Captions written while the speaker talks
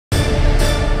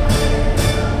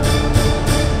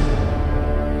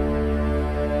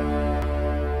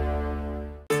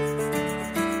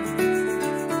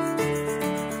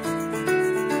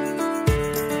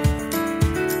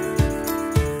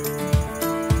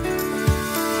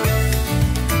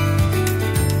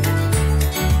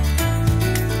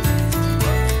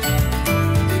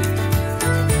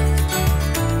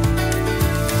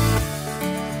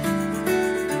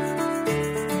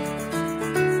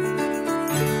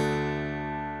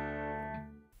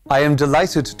I am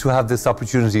delighted to have this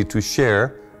opportunity to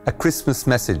share a Christmas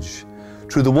message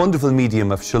through the wonderful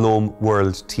medium of Shalom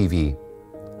World TV.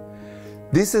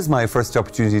 This is my first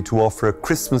opportunity to offer a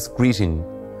Christmas greeting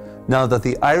now that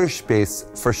the Irish base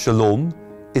for Shalom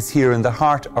is here in the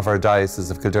heart of our Diocese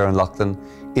of Kildare and Leighlin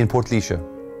in Portlaoise.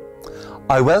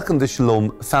 I welcome the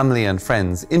Shalom family and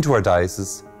friends into our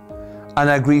diocese, and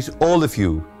I greet all of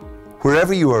you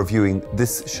wherever you are viewing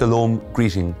this Shalom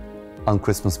greeting on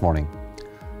Christmas morning.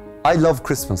 I love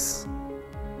Christmas.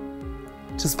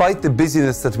 Despite the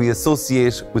busyness that we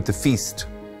associate with the feast,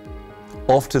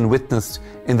 often witnessed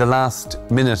in the last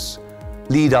minute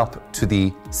lead up to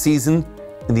the season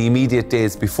in the immediate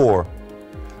days before,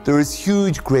 there is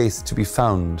huge grace to be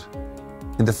found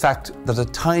in the fact that a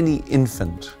tiny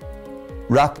infant,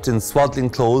 wrapped in swaddling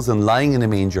clothes and lying in a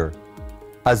manger,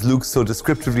 as Luke so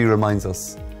descriptively reminds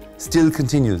us, still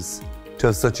continues to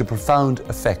have such a profound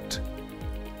effect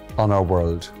on our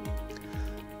world.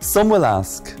 Some will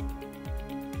ask,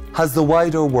 has the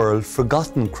wider world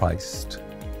forgotten Christ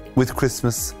with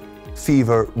Christmas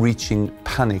fever reaching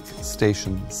panic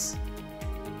stations?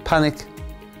 Panic,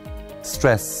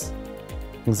 stress,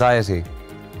 anxiety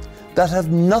that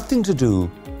have nothing to do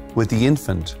with the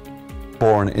infant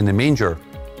born in a manger,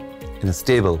 in a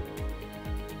stable,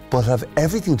 but have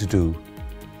everything to do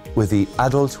with the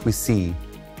adult we see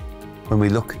when we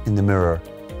look in the mirror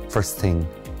first thing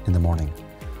in the morning.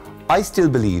 I still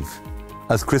believe,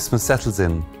 as Christmas settles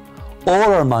in,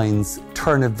 all our minds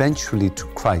turn eventually to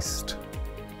Christ,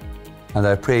 and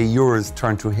I pray yours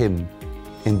turn to Him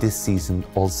in this season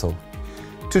also.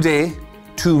 Today,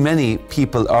 too many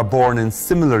people are born in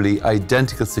similarly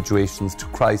identical situations to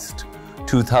Christ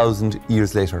 2,000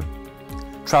 years later,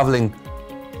 travelling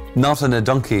not on a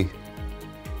donkey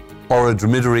or a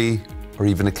dromedary or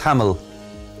even a camel,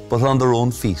 but on their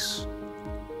own feet,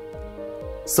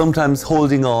 sometimes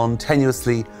holding on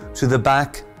tenuously to the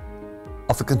back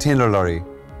of a container lorry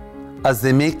as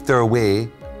they make their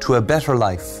way to a better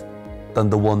life than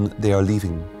the one they are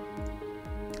leaving.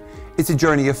 It's a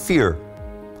journey of fear,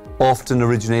 often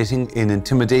originating in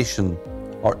intimidation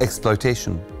or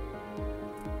exploitation.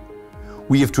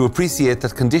 We have to appreciate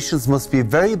that conditions must be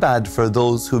very bad for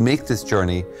those who make this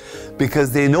journey,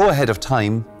 because they know ahead of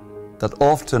time that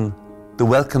often the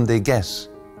welcome they get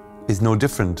is no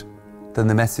different than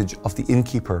the message of the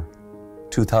innkeeper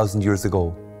 2,000 years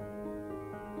ago.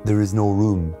 There is no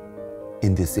room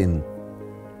in this inn.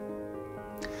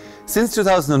 Since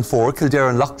 2004, Kildare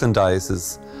and Leighlin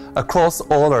dioceses across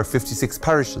all our 56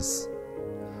 parishes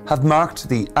have marked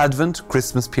the Advent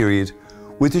Christmas period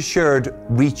with a shared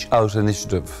Reach Out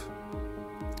initiative.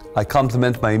 I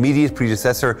compliment my immediate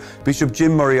predecessor, Bishop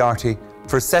Jim Moriarty,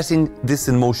 for setting this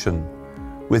in motion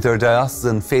with our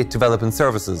diocesan faith development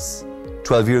services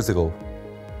 12 years ago.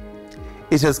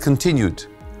 It has continued,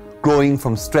 growing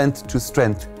from strength to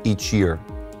strength each year.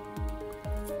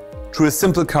 Through a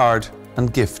simple card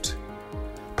and gift,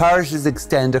 parishes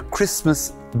extend a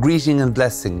Christmas greeting and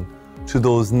blessing to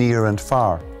those near and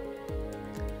far.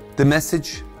 The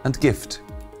message and gift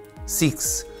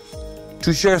seeks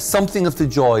to share something of the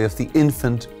joy of the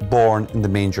infant born in the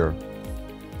manger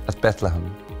at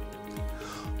Bethlehem.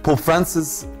 Pope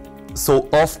Francis so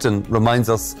often reminds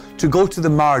us to go to the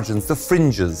margins, the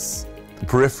fringes, the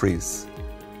peripheries.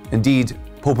 Indeed,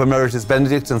 Pope Emeritus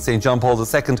Benedict and St. John Paul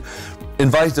II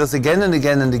invited us again and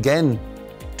again and again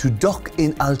to duck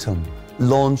in altum,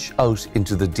 launch out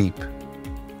into the deep.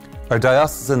 Our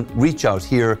diocesan Reach Out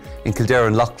here in Kildare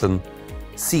and Leighlin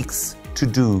seeks to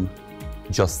do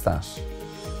just that.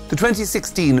 The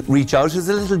 2016 Reach Out is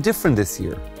a little different this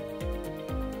year.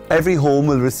 Every home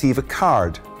will receive a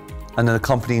card and an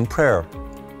accompanying prayer.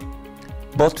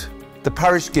 But the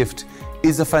parish gift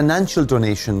is a financial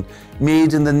donation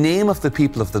made in the name of the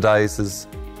people of the diocese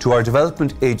to our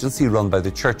development agency run by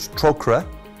the Church Trócaire,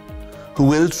 who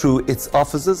will, through its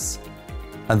offices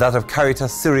and that of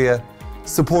Caritas Syria,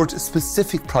 support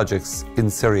specific projects in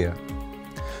Syria.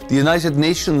 The United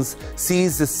Nations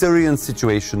sees the Syrian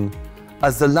situation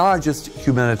as the largest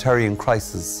humanitarian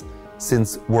crisis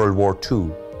since World War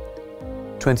II.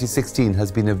 2016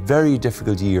 has been a very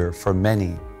difficult year for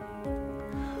many,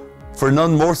 for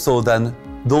none more so than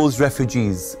those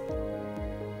refugees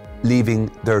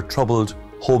leaving their troubled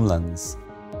homelands,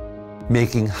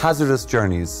 making hazardous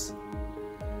journeys,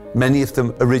 many of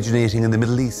them originating in the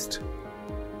Middle East,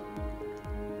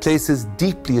 places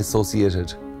deeply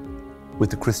associated with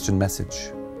the Christian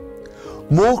message.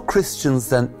 More Christians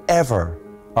than ever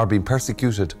are being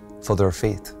persecuted for their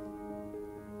faith.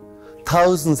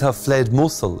 Thousands have fled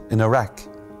Mosul in Iraq,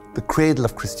 the cradle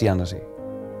of Christianity.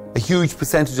 A huge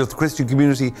percentage of the Christian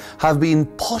community have been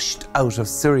pushed out of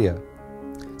Syria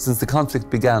since the conflict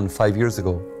began 5 years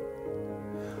ago.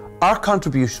 Our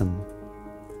contribution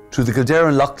to the Kildare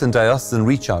and Leighlin Diocesan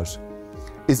Reach Out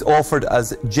is offered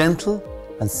as gentle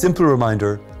and simple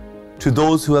reminder to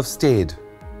those who have stayed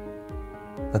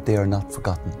that they are not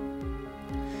forgotten.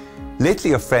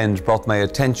 Lately, a friend brought my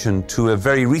attention to a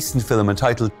very recent film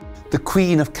entitled The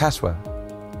Queen of Katwa,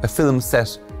 a film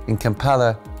set in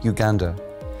Kampala, Uganda.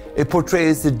 It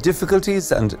portrays the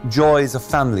difficulties and joys of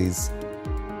families,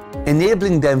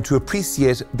 enabling them to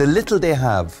appreciate the little they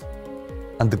have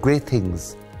and the great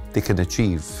things they can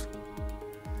achieve.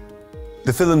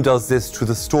 The film does this through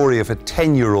the story of a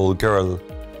 10-year-old girl,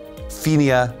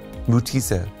 Finia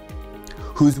Mutise,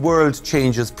 whose world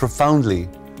changes profoundly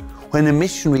when a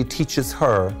missionary teaches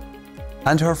her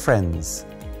and her friends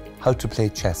how to play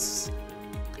chess.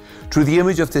 Through the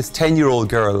image of this 10-year-old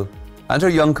girl and her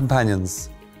young companions,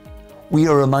 we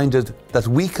are reminded that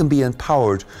we can be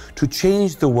empowered to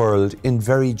change the world in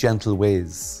very gentle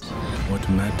ways. What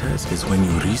matters is when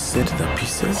you reset the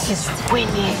pieces. She's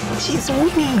winning. She's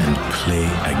winning. And play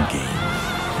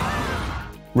again.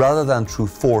 Rather than through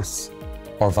force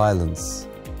or violence.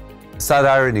 The sad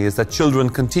irony is that children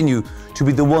continue to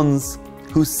be the ones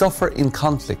who suffer in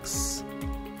conflicts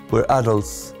where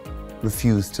adults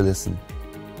refuse to listen.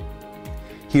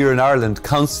 Here in Ireland,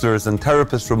 counsellors and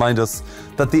therapists remind us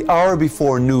that the hour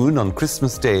before noon on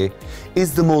Christmas Day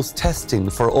is the most testing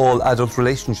for all adult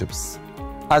relationships,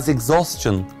 as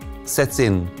exhaustion sets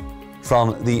in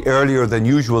from the earlier than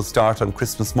usual start on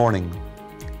Christmas morning,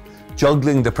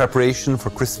 juggling the preparation for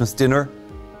Christmas dinner,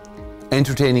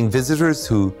 entertaining visitors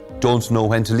who don't know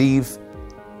when to leave,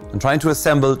 and trying to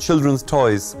assemble children's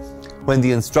toys when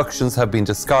the instructions have been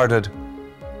discarded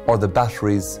or the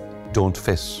batteries don't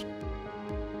fit.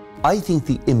 I think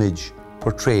the image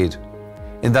portrayed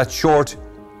in that short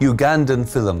Ugandan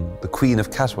film, The Queen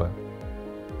of Katwa,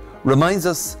 reminds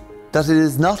us that it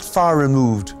is not far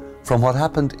removed from what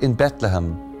happened in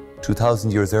Bethlehem 2,000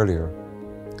 years earlier.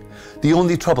 The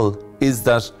only trouble is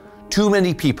that too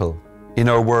many people in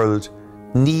our world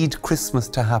need Christmas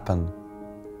to happen,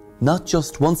 not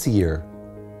just once a year,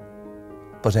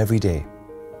 but every day.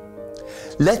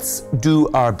 Let's do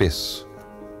our bit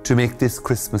to make this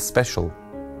Christmas special.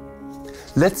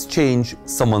 Let's change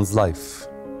someone's life,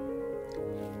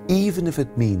 even if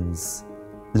it means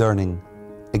learning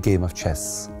a game of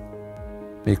chess.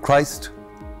 May Christ,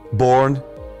 born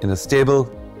in a stable,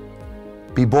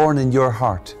 be born in your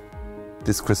heart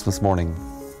this Christmas morning.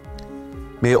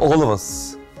 May all of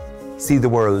us see the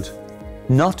world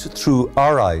not through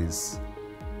our eyes,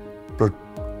 but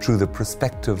through the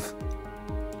perspective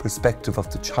of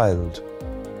the child,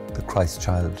 the Christ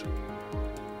child.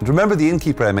 And remember the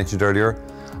innkeeper I mentioned earlier?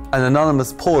 An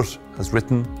anonymous poet has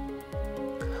written,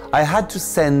 "I had to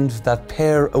send that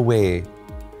pair away.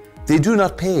 They do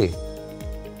not pay.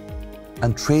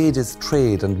 And trade is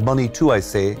trade, and money too, I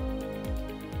say.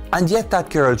 And yet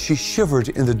that girl, she shivered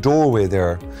in the doorway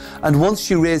there, and once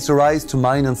she raised her eyes to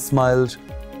mine and smiled,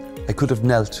 I could have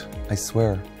knelt, I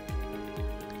swear.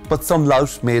 But some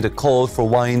lout made a call for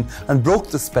wine and broke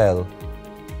the spell.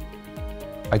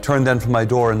 I turned then from my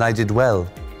door, and I did well.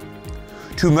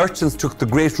 2 merchants took the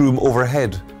great room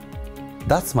overhead.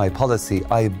 That's my policy,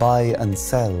 I buy and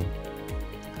sell,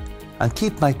 and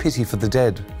keep my pity for the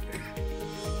dead.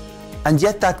 And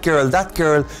yet that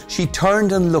girl, she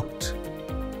turned and looked,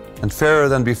 and fairer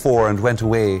than before, and went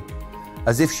away,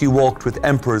 as if she walked with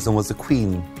emperors and was a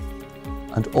queen,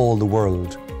 and all the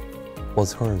world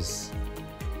was hers."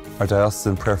 Our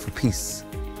diocesan prayer for peace,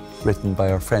 written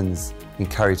by our friends in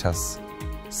Caritas,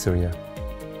 Syria.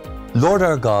 Lord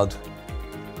our God,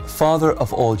 Father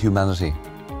of all humanity,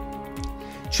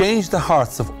 change the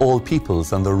hearts of all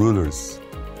peoples and their rulers,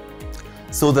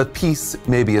 so that peace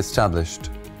may be established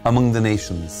among the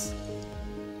nations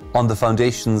on the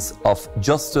foundations of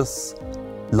justice,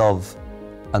 love,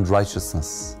 and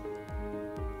righteousness.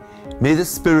 May the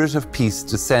spirit of peace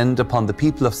descend upon the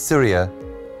people of Syria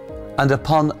and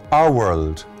upon our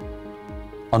world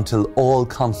until all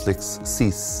conflicts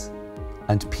cease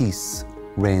and peace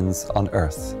reigns on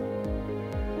earth.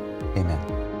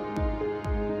 Amen.